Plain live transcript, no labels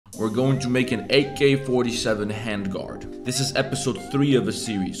we're going to make an AK-47 handguard. This is episode 3 of a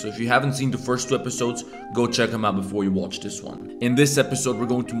series, so if you haven't seen the first 2 episodes, go check them out before you watch this one. In this episode, we're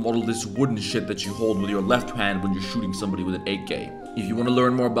going to model this wooden shit that you hold with your left hand when you're shooting somebody with an AK. If you want to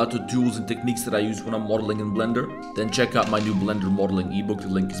learn more about the tools and techniques that I use when I'm modeling in Blender, then check out my new Blender modeling ebook, the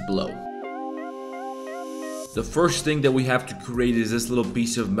link is below. The first thing that we have to create is this little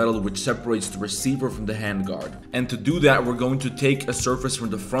piece of metal which separates the receiver from the handguard. And to do that, we're going to take a surface from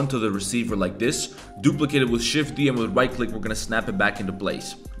the front of the receiver like this, duplicate it with Shift D, and with right click we're going to snap it back into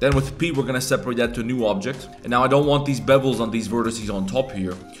place. Then with P we're going to separate that to a new object. And now I don't want these bevels on these vertices on top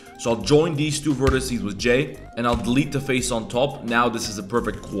here. So I'll join these 2 vertices with J, and I'll delete the face on top. Now this is a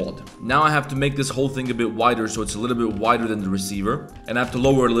perfect quad. Now I have to make this whole thing a bit wider, so it's a little bit wider than the receiver. And I have to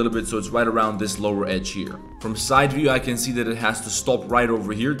lower it a little bit so it's right around this lower edge here. From side view I can see that it has to stop right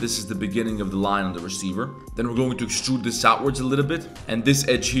over here. This is the beginning of the line on the receiver. Then we're going to extrude this outwards a little bit, and this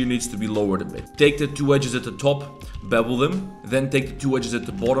edge here needs to be lowered a bit. Take the 2 edges at the top, bevel them, then take the 2 edges at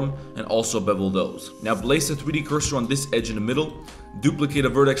the bottom and also bevel those. Now place the 3D cursor on this edge in the middle, duplicate a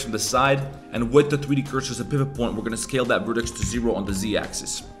vertex from the side, and with the 3D cursor as a pivot point, we're going to scale that vertex to 0 on the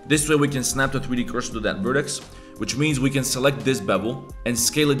Z-axis. This way we can snap the 3D cursor to that vertex, which means we can select this bevel and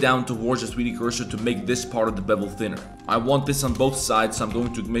scale it down towards the 3D cursor to make this part of the bevel thinner. I want this on both sides, so I'm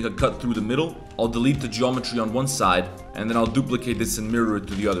going to make a cut through the middle. I'll delete the geometry on one side, and then I'll duplicate this and mirror it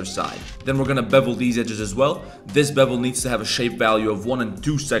to the other side. Then we're going to bevel these edges as well. This bevel needs to have a shape value of 1 and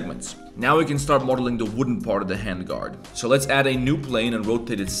 2 segments. Now we can start modeling the wooden part of the handguard. So let's add a new plane and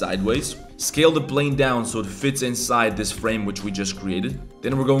rotate it sideways. Scale the plane down so it fits inside this frame which we just created.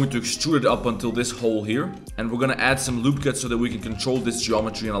 Then we're going to extrude it up until this hole here. And we're going to add some loop cuts so that we can control this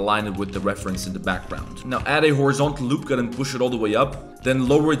geometry and align it with the reference in the background. Now add a horizontal loop cut and push it all the way up. Then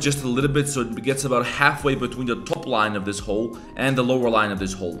lower it just a little bit so it gets about halfway between the top line of this hole and the lower line of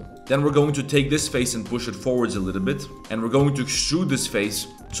this hole. Then we're going to take this face and push it forwards a little bit. And we're going to extrude this face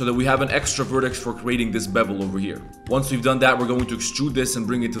so that we have an extra vertex for creating this bevel over here. Once we've done that, we're going to extrude this and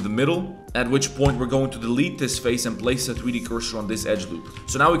bring it to the middle, at which point we're going to delete this face and place the 3D cursor on this edge loop.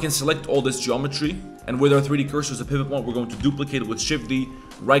 So now we can select all this geometry, and with our 3D cursor as a pivot point, we're going to duplicate it with Shift D,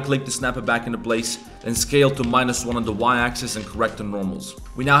 right click to snap it back into place, then scale to -1 on the Y-axis and correct the normals.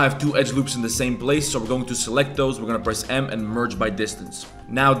 We now have 2 edge loops in the same place, so we're going to select those, we're going to press M and merge by distance.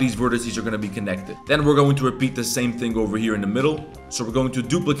 Now these vertices are going to be connected. Then we're going to repeat the same thing over here in the middle. So we're going to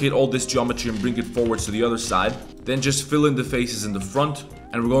duplicate all this geometry and bring it forwards to the other side. Then just fill in the faces in the front.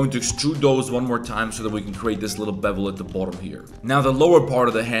 And we're going to extrude those one more time so that we can create this little bevel at the bottom here. Now the lower part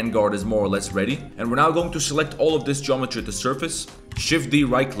of the handguard is more or less ready. And we're now going to select all of this geometry at the surface, Shift D,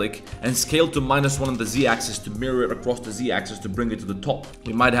 right click, and scale to -1 on the Z-axis to mirror it across the Z-axis to bring it to the top.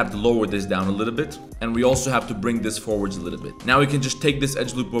 We might have to lower this down a little bit. And we also have to bring this forwards a little bit. Now we can just take this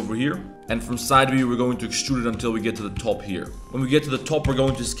edge loop over here. And from side view, we're going to extrude it until we get to the top here. When we get to the top, we're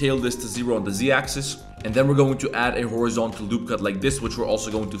going to scale this to 0 on the Z-axis. And then we're going to add a horizontal loop cut like this, which we're also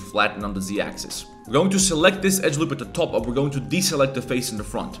going to flatten on the Z-axis. We're going to select this edge loop at the top, but we're going to deselect the face in the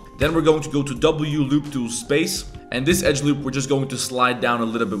front. Then we're going to go to W loop tool space. And this edge loop, we're just going to slide down a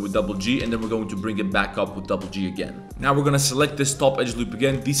little bit with double G, and then we're going to bring it back up with double G again. Now we're going to select this top edge loop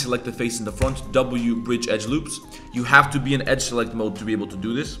again, deselect the face in the front, W bridge edge loops. You have to be in edge select mode to be able to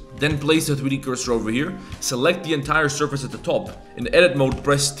do this. Then place the 3D cursor over here, select the entire surface at the top. In edit mode,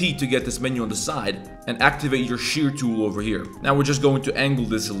 press T to get this menu on the side, and activate your shear tool over here. Now we're just going to angle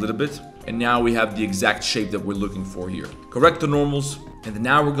this a little bit, and now we have the exact shape that we're looking for here. Correct the normals. And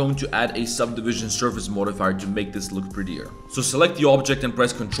now we're going to add a subdivision surface modifier to make this look prettier. So select the object and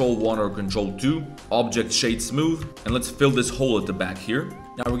press Ctrl 1 or Ctrl 2. Object shade smooth. And let's fill this hole at the back here.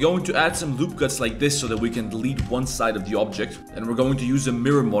 Now we're going to add some loop cuts like this so that we can delete one side of the object. And we're going to use a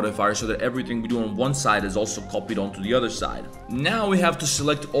mirror modifier so that everything we do on one side is also copied onto the other side. Now we have to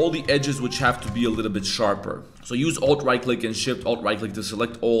select all the edges which have to be a little bit sharper. So use Alt right click and Shift Alt right click to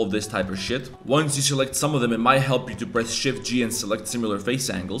select all of this type of shit. Once you select some of them, it might help you to press Shift G and select similar face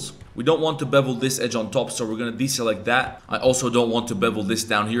angles. We don't want to bevel this edge on top, so we're going to deselect that. I also don't want to bevel this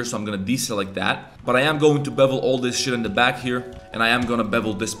down here, so I'm going to deselect that. But I am going to bevel all this shit in the back here, and I am going to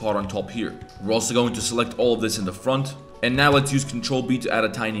bevel this part on top here. We're also going to select all of this in the front. And now let's use Ctrl B to add a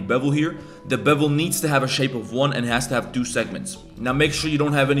tiny bevel here. The bevel needs to have a shape of 1 and has to have 2 segments. Now make sure you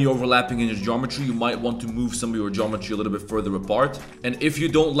don't have any overlapping in your geometry. You might want to move some of your geometry a little bit further apart. And if you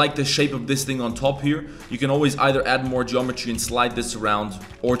don't like the shape of this thing on top here, you can always either add more geometry and slide this around,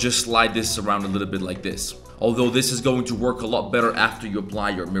 or just slide this around a little bit like this. although this is going to work a lot better after you apply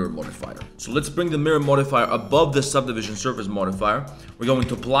your mirror modifier. So let's bring the mirror modifier above the subdivision surface modifier. We're going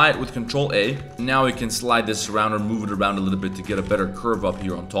to apply it with Control A. Now we can slide this around or move it around a little bit to get a better curve up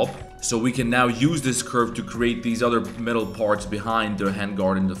here on top. So we can now use this curve to create these other metal parts behind the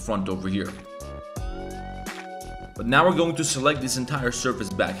handguard in the front over here. But now we're going to select this entire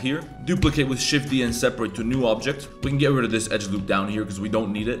surface back here, duplicate with Shift D and separate to new object. We can get rid of this edge loop down here because we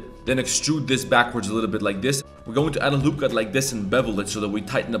don't need it. Then extrude this backwards a little bit like this. We're going to add a loop cut like this and bevel it so that we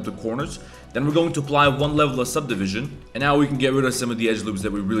tighten up the corners. Then we're going to apply one level of subdivision, and now we can get rid of some of the edge loops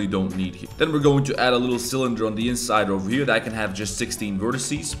that we really don't need here. Then we're going to add a little cylinder on the inside over here that can have just 16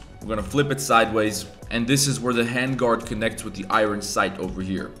 vertices. We're going to flip it sideways, and this is where the handguard connects with the iron sight over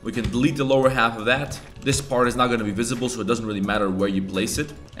here. We can delete the lower half of that. This part is not going to be visible, so it doesn't really matter where you place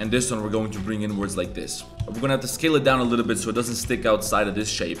it. And this one we're going to bring inwards like this. We're going to have to scale it down a little bit so it doesn't stick outside of this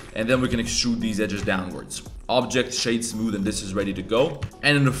shape. And then we can extrude these edges downwards. Object, shade smooth, and this is ready to go.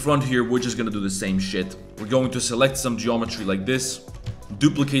 And in the front here, we're just going to do the same shit. We're going to select some geometry like this.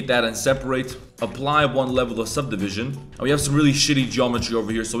 Duplicate that and separate. Apply one level of subdivision. And we have some really shitty geometry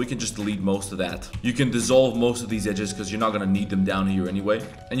over here, so we can just delete most of that. You can dissolve most of these edges because you're not going to need them down here anyway.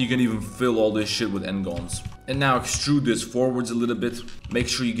 And you can even fill all this shit with n-gons. And now extrude this forwards a little bit. Make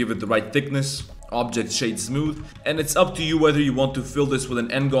sure you give it the right thickness. Object, shade smooth, and it's up to you whether you want to fill this with an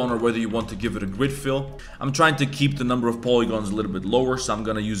n-gon or whether you want to give it a grid fill. I'm trying to keep the number of polygons a little bit lower, so I'm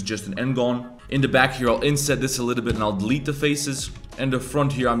gonna use just an n-gon. In the back here, I'll inset this a little bit and I'll delete the faces. And the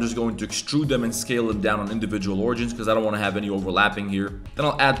front here, I'm just going to extrude them and scale them down on individual origins because I don't want to have any overlapping here. Then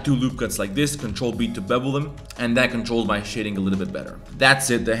I'll add two loop cuts like this, Control B to bevel them, and that controls my shading a little bit better. That's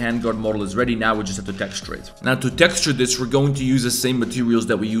it, the handguard model is ready. Now we just have to texture it. Now to texture this, we're going to use the same materials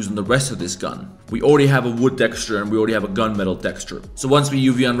that we use in the rest of this gun. We already have a wood texture and we already have a gunmetal texture. So once we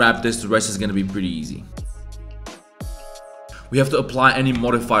UV unwrap this, the rest is going to be pretty easy. We have to apply any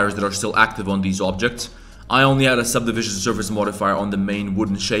modifiers that are still active on these objects. I only had a subdivision surface modifier on the main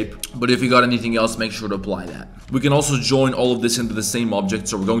wooden shape, but if you got anything else, make sure to apply that. We can also join all of this into the same object,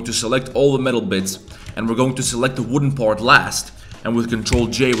 so we're going to select all the metal bits, and we're going to select the wooden part last, and with Control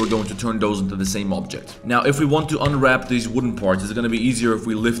J, we're going to turn those into the same object. Now, if we want to unwrap these wooden parts, it's going to be easier if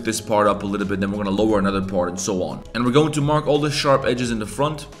we lift this part up a little bit, then we're going to lower another part, and so on. And we're going to mark all the sharp edges in the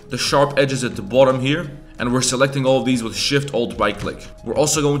front, the sharp edges at the bottom here, and we're selecting all of these with Shift Alt right click. We're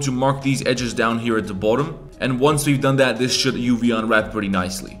also going to mark these edges down here at the bottom, and once we've done that, this should UV unwrap pretty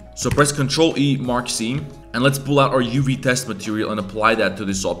nicely. So press Control E, mark seam, and let's pull out our UV test material and apply that to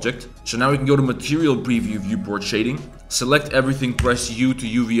this object. So now we can go to Material Preview, Viewport Shading, select everything, press U to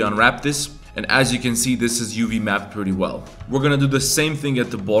UV unwrap this, and as you can see, this is UV mapped pretty well. We're gonna do the same thing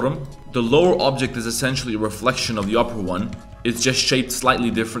at the bottom. The lower object is essentially a reflection of the upper one. It's just shaped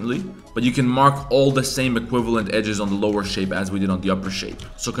slightly differently, but you can mark all the same equivalent edges on the lower shape as we did on the upper shape.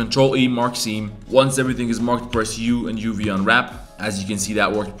 So Control E, mark seam. Once everything is marked, press U and UV unwrap. As you can see,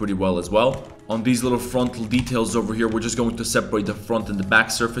 that worked pretty well as well. On these little frontal details over here, we're just going to separate the front and the back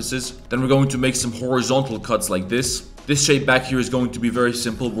surfaces. Then we're going to make some horizontal cuts like this. This shape back here is going to be very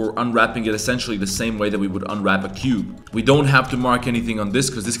simple. We're unwrapping it essentially the same way that we would unwrap a cube. We don't have to mark anything on this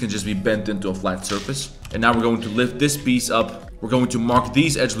because this can just be bent into a flat surface. And now we're going to lift this piece up. We're going to mark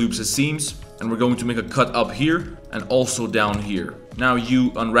these edge loops as seams. And we're going to make a cut up here and also down here. Now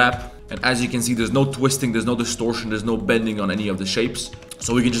you unwrap. And as you can see, there's no twisting, there's no distortion, there's no bending on any of the shapes.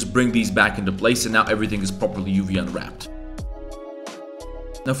 So we can just bring these back into place, and now everything is properly UV unwrapped.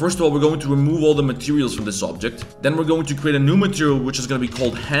 Now first of all, we're going to remove all the materials from this object. Then we're going to create a new material which is going to be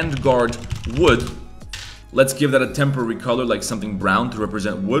called Handguard Wood. Let's give that a temporary color like something brown to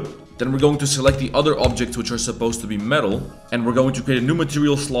represent wood. Then we're going to select the other objects which are supposed to be metal. And we're going to create a new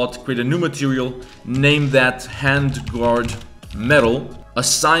material slot, create a new material, name that Handguard Metal.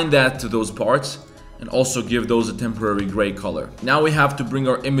 Assign that to those parts and also give those a temporary gray color. Now we have to bring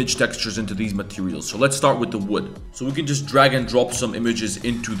our image textures into these materials. So let's start with the wood. So we can just drag and drop some images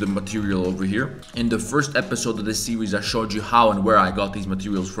into the material over here. In the first episode of this series, I showed you how and where I got these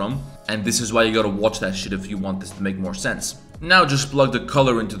materials from. And this is why you gotta watch that shit if you want this to make more sense. Now just plug the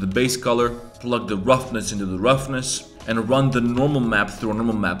color into the base color, plug the roughness into the roughness, and run the normal map through a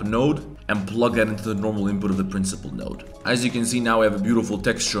normal map node and plug that into the normal input of the principal node. As you can see, now we have a beautiful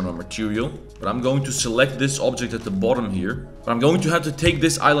texture on our material, but I'm going to select this object at the bottom here. But I'm going to have to take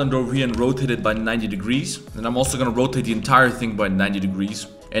this island over here and rotate it by 90 degrees. And I'm also going to rotate the entire thing by 90 degrees.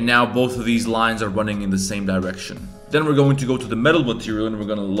 And now both of these lines are running in the same direction. Then we're going to go to the metal material and we're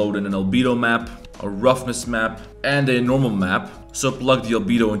going to load in an albedo map, a roughness map, and a normal map. So plug the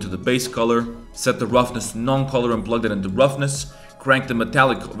albedo into the base color, set the roughness to non-color and plug that into roughness. crank the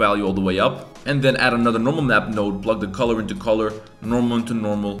metallic value all the way up, and then add another normal map node, plug the color into color, normal into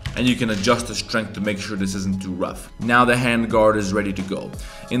normal, and you can adjust the strength to make sure this isn't too rough. Now the handguard is ready to go.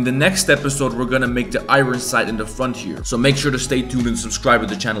 In the next episode, we're gonna make the iron sight in the front here. So make sure to stay tuned and subscribe to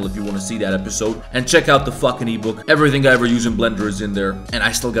the channel if you want to see that episode. And check out the fucking ebook. Everything I ever use in Blender is in there. And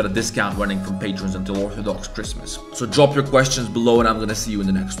I still got a discount running from patrons until Orthodox Christmas. So drop your questions below and I'm gonna see you in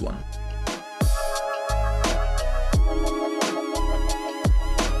the next one.